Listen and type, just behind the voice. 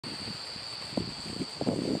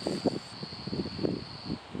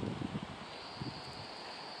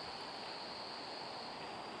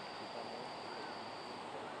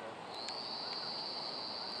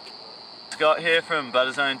Scott here from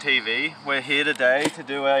Butterzone TV. We're here today to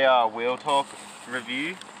do a wheel talk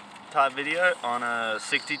review type video on a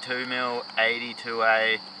 62mm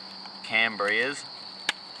 82A Cambrias.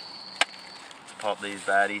 Let's pop these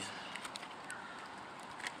baddies.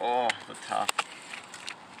 Oh, they're tough.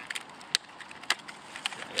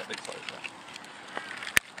 Get a bit closer.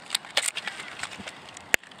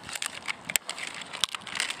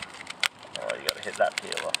 Oh, you gotta hit that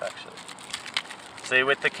peel off actually. See,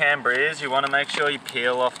 with the Cambrias, you want to make sure you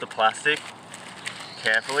peel off the plastic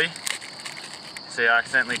carefully. See, I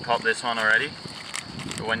accidentally popped this one already.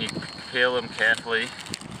 But when you peel them carefully,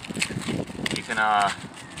 you can,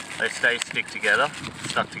 they stay stuck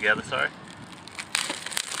together, sorry.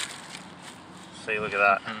 See, look at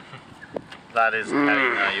that. That is how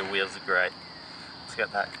you know your wheels are great. Let's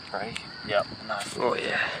get that brake. Yep, nice. Oh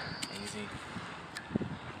yeah. Easy.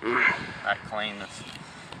 That cleanness.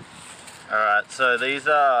 Alright, so these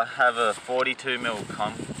have a 42mm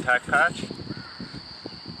contact patch.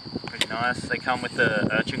 Pretty nice. They come with the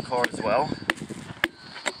urchin core as well.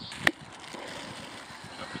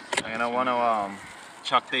 I'm gonna want to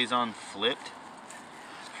chuck these on flipped,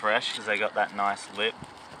 fresh, because they got that nice lip,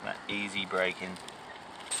 that easy braking.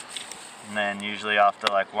 And then usually after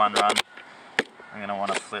like one run, I'm gonna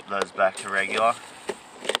want to flip those back to regular.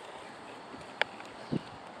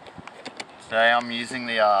 Today I'm using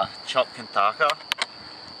the Chop Kantaka.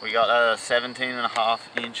 We got a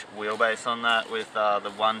 17.5-inch wheelbase on that with the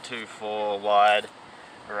 124 wide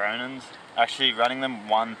Ronins. Actually running them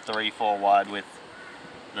 134 wide with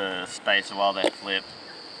the spacer while they're flipped.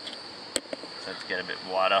 So to get a bit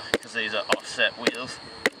wider because these are offset wheels.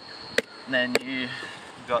 And then you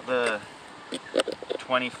got the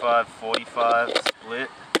 25-45 split,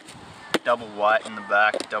 double white in the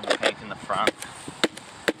back, double pink in the front.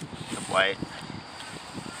 Weight.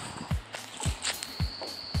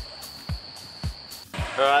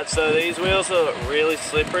 Alright, so these wheels are really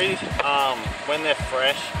slippery. When they're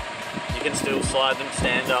fresh, you can still slide them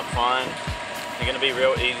stand up fine. They're going to be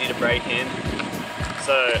real easy to break in.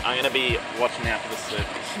 So I'm going to be watching out for the slip.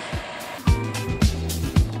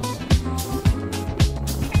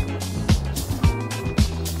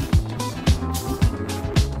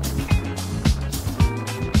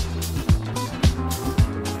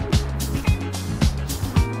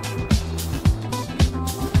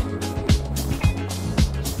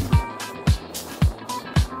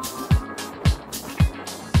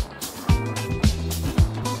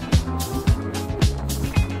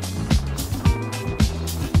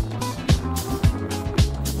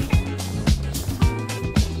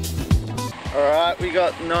 Alright, we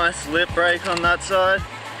got nice lip brake on that side.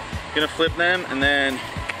 Gonna flip them and then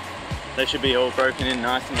they should be all broken in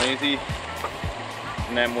nice and easy.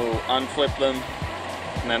 And then we'll unflip them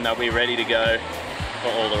and then they'll be ready to go for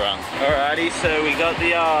all the runs. Alrighty, so we got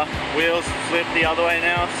the wheels flipped the other way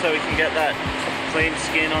now so we can get that clean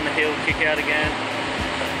skin on the heel kick out again.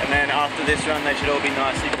 And then after this run they should all be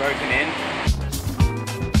nicely broken in.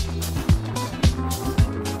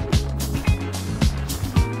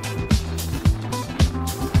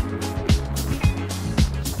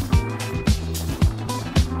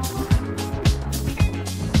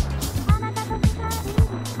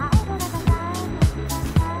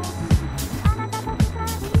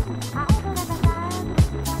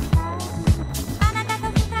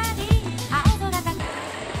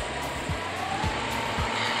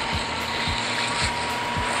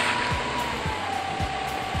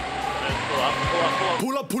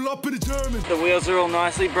 Pull up in the German. The wheels are all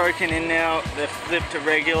nicely broken in now. They're flipped to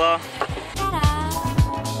regular.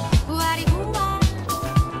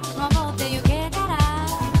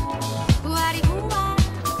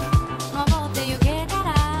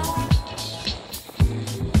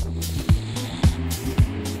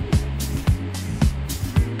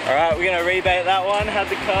 Alright, we're gonna rebate that one. Had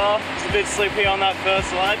the car. It's a bit slippery on that first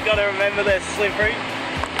slide. Gotta remember they're slippery.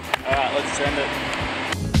 Alright, let's send it.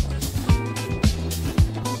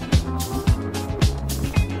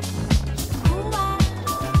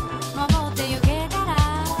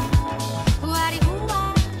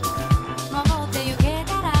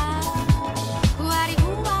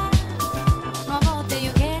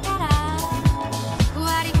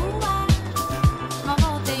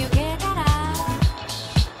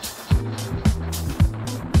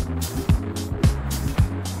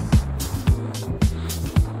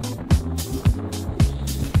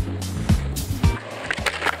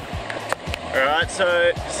 Alright,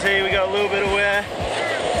 so see we got a little bit of wear.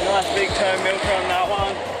 Nice big toe milker on that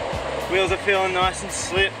one. Wheels are feeling nice and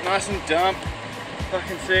slip, nice and dump.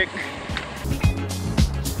 Fucking sick.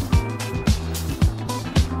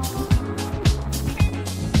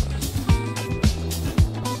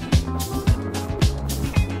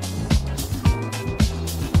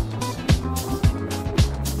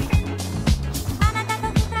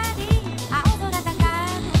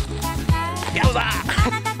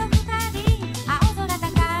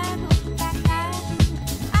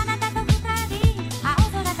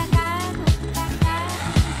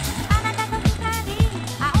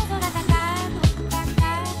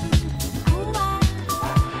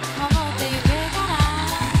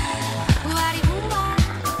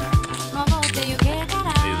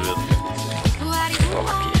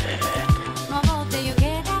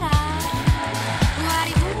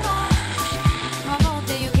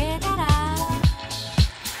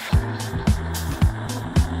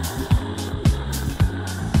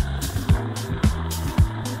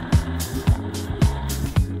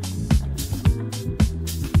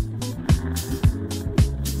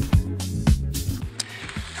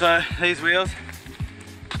 So these wheels,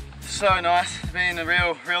 so nice to be in the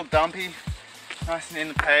real dumpy, nice and in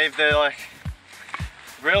the pave. They're like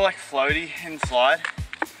real like floaty in slide,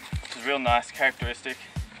 which is a real nice characteristic.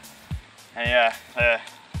 And yeah, they're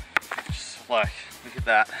just like, look at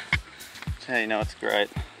that. That's how you know it's great.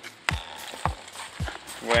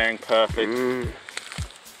 Wearing perfect.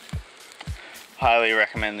 Highly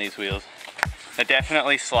recommend these wheels. They're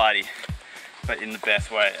definitely slidey, but in the best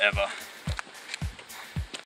way ever.